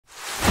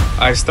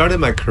I started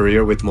my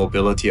career with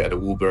mobility at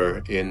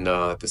Uber in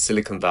the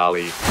Silicon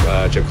Valley.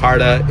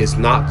 Jakarta is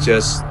not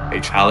just a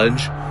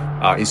challenge,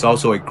 it's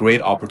also a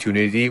great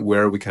opportunity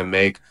where we can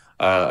make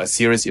a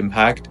serious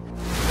impact.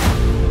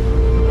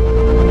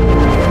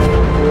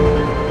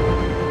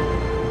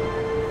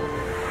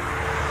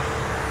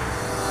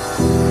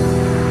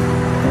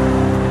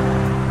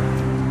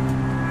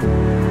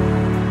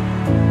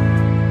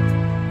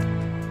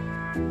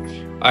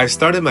 I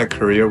started my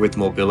career with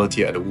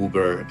mobility at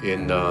Uber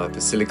in the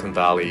Silicon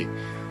Valley,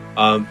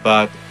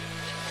 but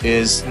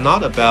it's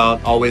not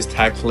about always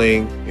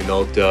tackling,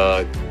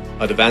 the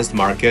advanced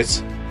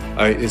markets.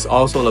 It's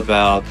also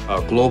about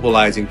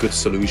globalizing good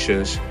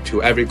solutions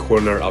to every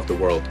corner of the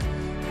world.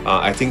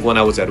 I think when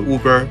I was at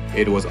Uber,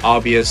 it was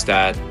obvious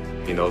that,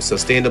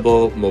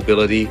 sustainable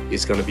mobility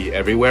is going to be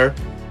everywhere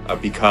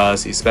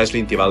because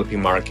especially in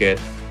developing market,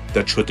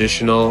 the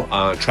traditional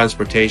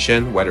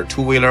transportation, whether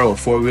two-wheeler or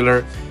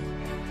four-wheeler,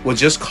 was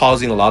just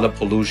causing a lot of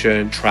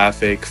pollution,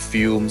 traffic,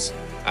 fumes,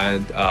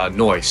 and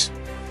noise.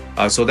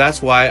 So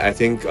that's why I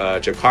think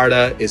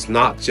Jakarta is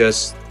not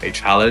just a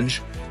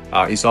challenge,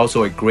 it's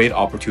also a great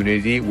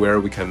opportunity where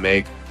we can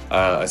make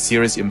a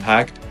serious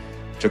impact.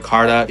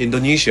 Jakarta,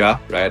 Indonesia,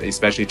 right,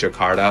 especially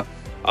Jakarta,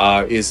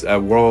 is a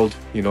world,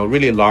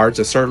 really large,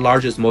 the third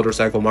largest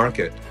motorcycle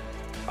market.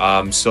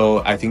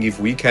 So I think if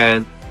we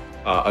can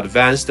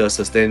advance the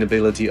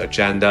sustainability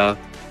agenda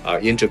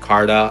in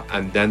Jakarta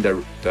and then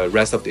the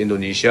rest of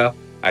Indonesia,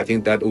 I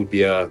think that would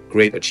be a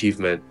great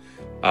achievement.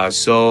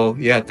 So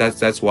yeah,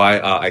 that's why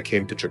I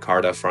came to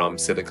Jakarta from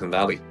Silicon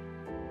Valley.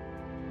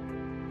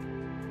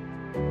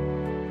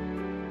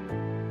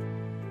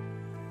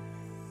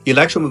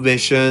 Electrum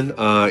vision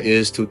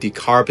is to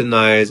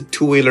decarbonize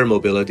two-wheeler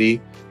mobility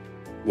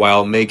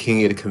while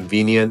making it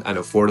convenient and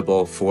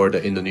affordable for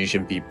the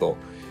Indonesian people.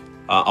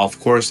 Of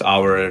course,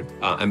 our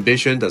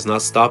ambition does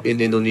not stop in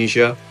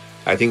Indonesia.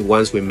 I think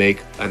once we make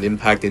an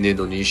impact in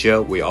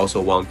Indonesia, we also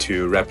want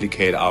to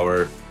replicate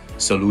our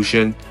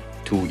solution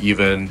to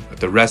even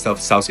the rest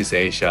of Southeast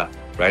Asia,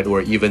 right?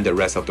 Or even the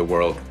rest of the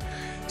world.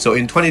 So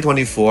in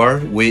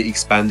 2024, we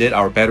expanded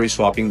our battery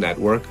swapping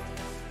network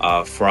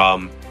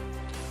from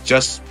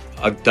just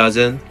a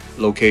dozen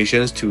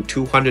locations to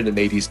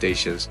 280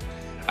 stations.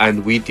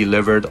 And we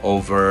delivered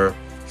over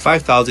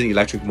 5,000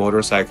 electric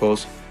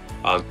motorcycles,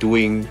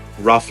 doing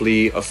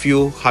roughly a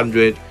few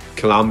hundred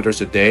kilometers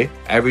a day,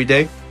 every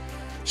day.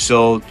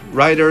 So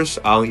riders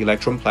on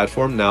Electrum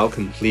platform now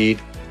complete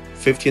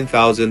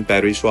 15,000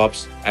 battery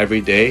swaps every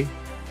day,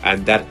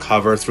 and that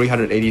covers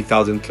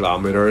 380,000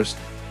 kilometers.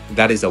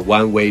 That is a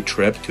one-way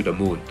trip to the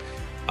moon.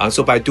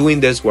 So by doing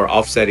this, we're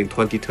offsetting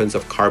 20 tons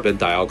of carbon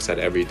dioxide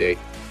every day.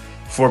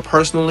 For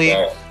personally,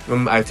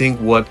 I think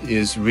what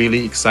is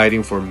really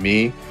exciting for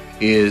me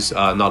is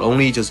not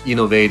only just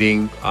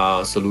innovating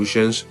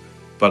solutions,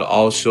 but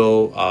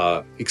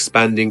also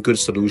expanding good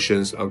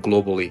solutions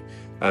globally.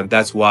 And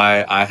that's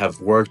why I have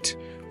worked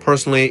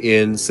personally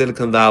in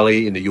Silicon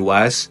Valley in the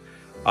US,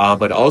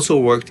 but also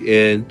worked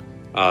in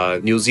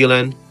New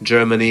Zealand,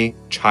 Germany,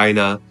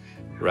 China,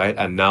 right?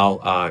 And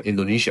now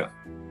Indonesia.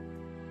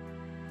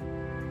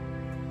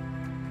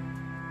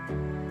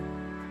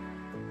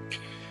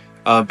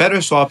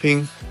 Battery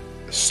swapping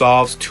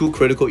solves two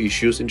critical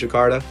issues in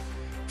Jakarta.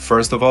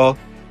 First of all,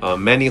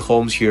 many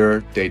homes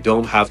here, they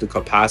don't have the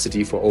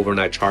capacity for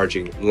overnight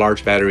charging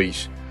large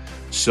batteries.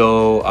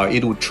 So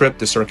it would trip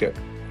the circuit.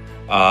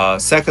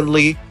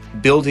 Secondly,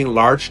 building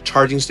large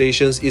charging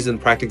stations isn't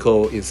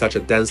practical in such a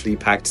densely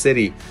packed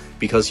city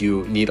because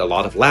you need a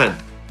lot of land.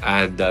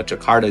 And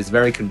Jakarta is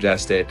very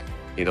congested.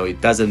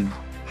 It doesn't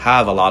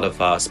have a lot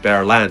of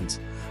spare land.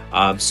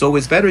 So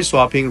with battery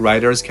swapping,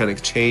 riders can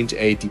exchange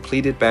a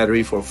depleted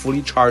battery for a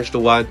fully charged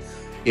one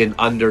in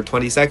under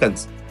 20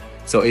 seconds.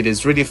 So it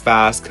is really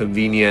fast,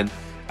 convenient,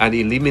 and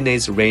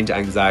eliminates range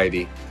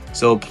anxiety.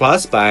 So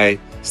plus by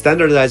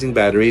standardizing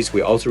batteries,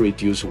 we also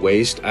reduce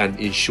waste and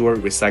ensure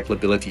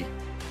recyclability.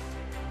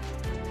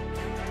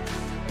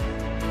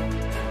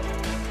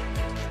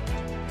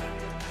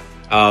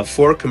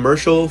 For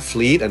commercial,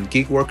 fleet, and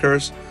gig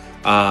workers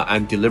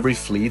and delivery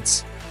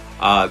fleets,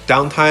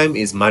 downtime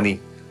is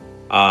money.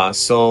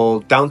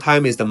 So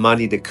downtime is the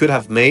money they could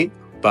have made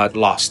but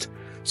lost.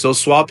 So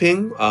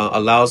swapping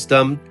allows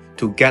them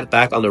to get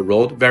back on the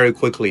road very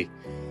quickly.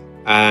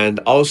 And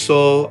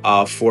also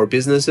for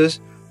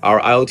businesses, our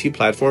IoT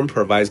platform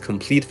provides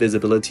complete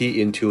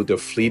visibility into the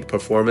fleet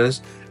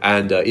performance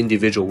and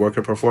individual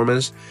worker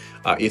performance.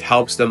 It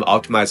helps them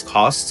optimize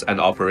costs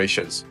and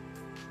operations.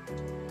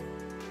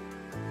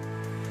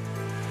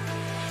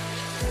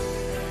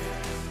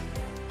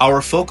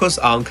 Our focus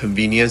on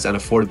convenience and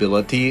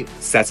affordability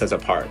sets us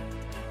apart.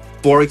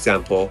 For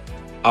example,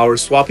 our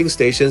swapping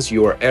stations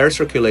use air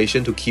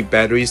circulation to keep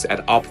batteries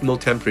at optimal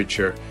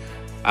temperature,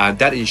 and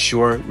that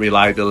ensure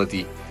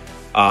reliability.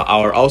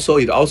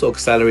 It also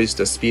accelerates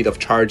the speed of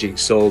charging,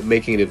 so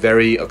making it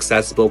very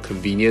accessible,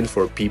 convenient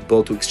for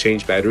people to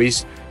exchange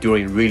batteries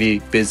during really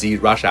busy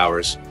rush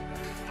hours.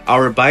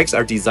 Our bikes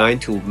are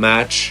designed to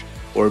match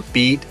or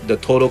beat the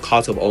total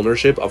cost of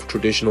ownership of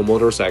traditional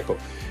motorcycle.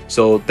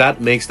 So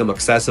that makes them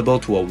accessible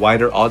to a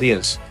wider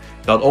audience.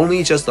 Not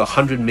only just the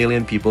 100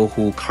 million people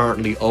who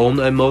currently own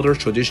a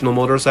traditional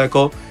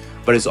motorcycle,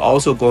 but it's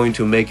also going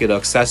to make it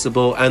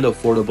accessible and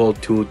affordable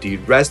to the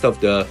rest of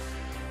the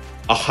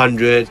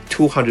 100,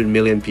 200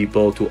 million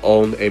people to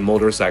own a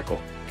motorcycle,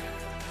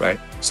 right?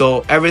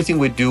 So everything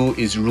we do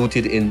is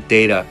rooted in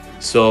data.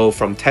 So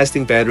from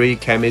testing battery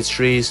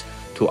chemistries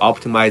to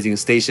optimizing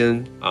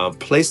station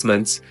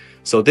placements.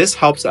 So this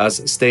helps us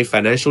stay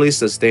financially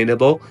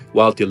sustainable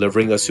while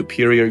delivering a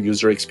superior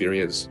user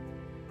experience.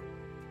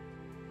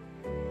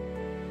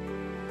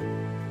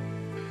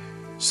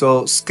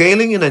 So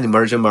scaling in an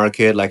emerging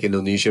market like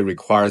Indonesia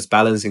requires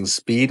balancing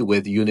speed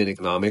with unit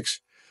economics.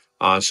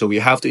 So we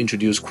have to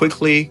introduce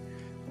quickly,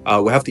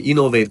 we have to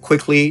innovate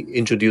quickly,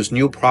 introduce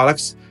new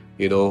products,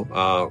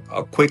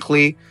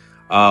 quickly,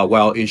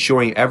 while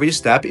ensuring every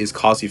step is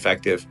cost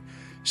effective.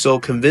 So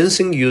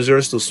convincing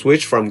users to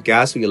switch from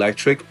gas to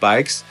electric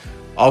bikes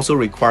also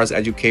requires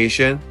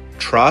education,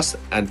 trust,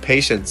 and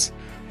patience.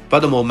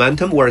 But the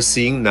momentum we're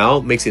seeing now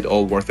makes it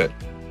all worth it.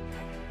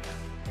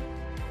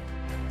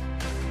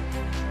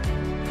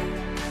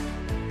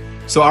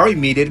 So our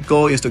immediate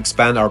goal is to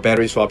expand our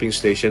battery swapping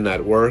station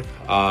network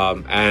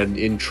and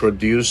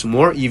introduce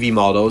more EV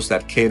models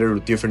that cater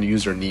to different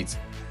user needs.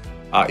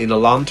 In the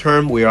long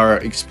term, we are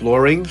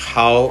exploring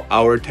how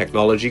our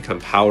technology can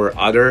power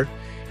other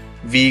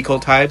vehicle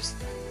types,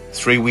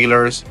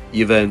 three-wheelers,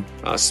 even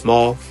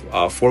small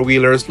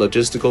four-wheelers,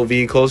 logistical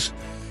vehicles.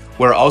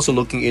 We're also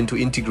looking into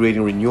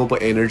integrating renewable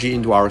energy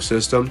into our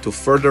system to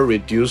further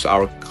reduce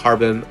our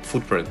carbon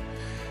footprint.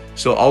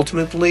 So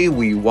ultimately,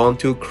 we want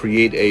to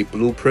create a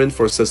blueprint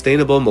for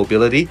sustainable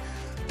mobility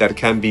that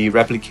can be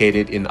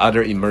replicated in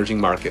other emerging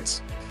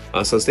markets.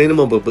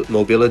 Sustainable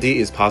mobility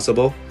is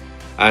possible,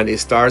 and it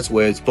starts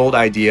with bold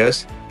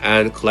ideas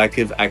and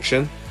collective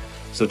action.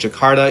 So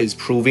Jakarta is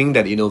proving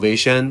that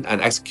innovation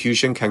and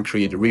execution can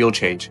create real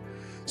change.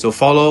 So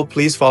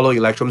please follow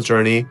Electrum's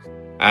journey,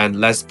 and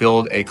let's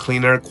build a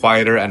cleaner,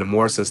 quieter, and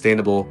more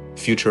sustainable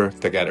future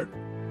together.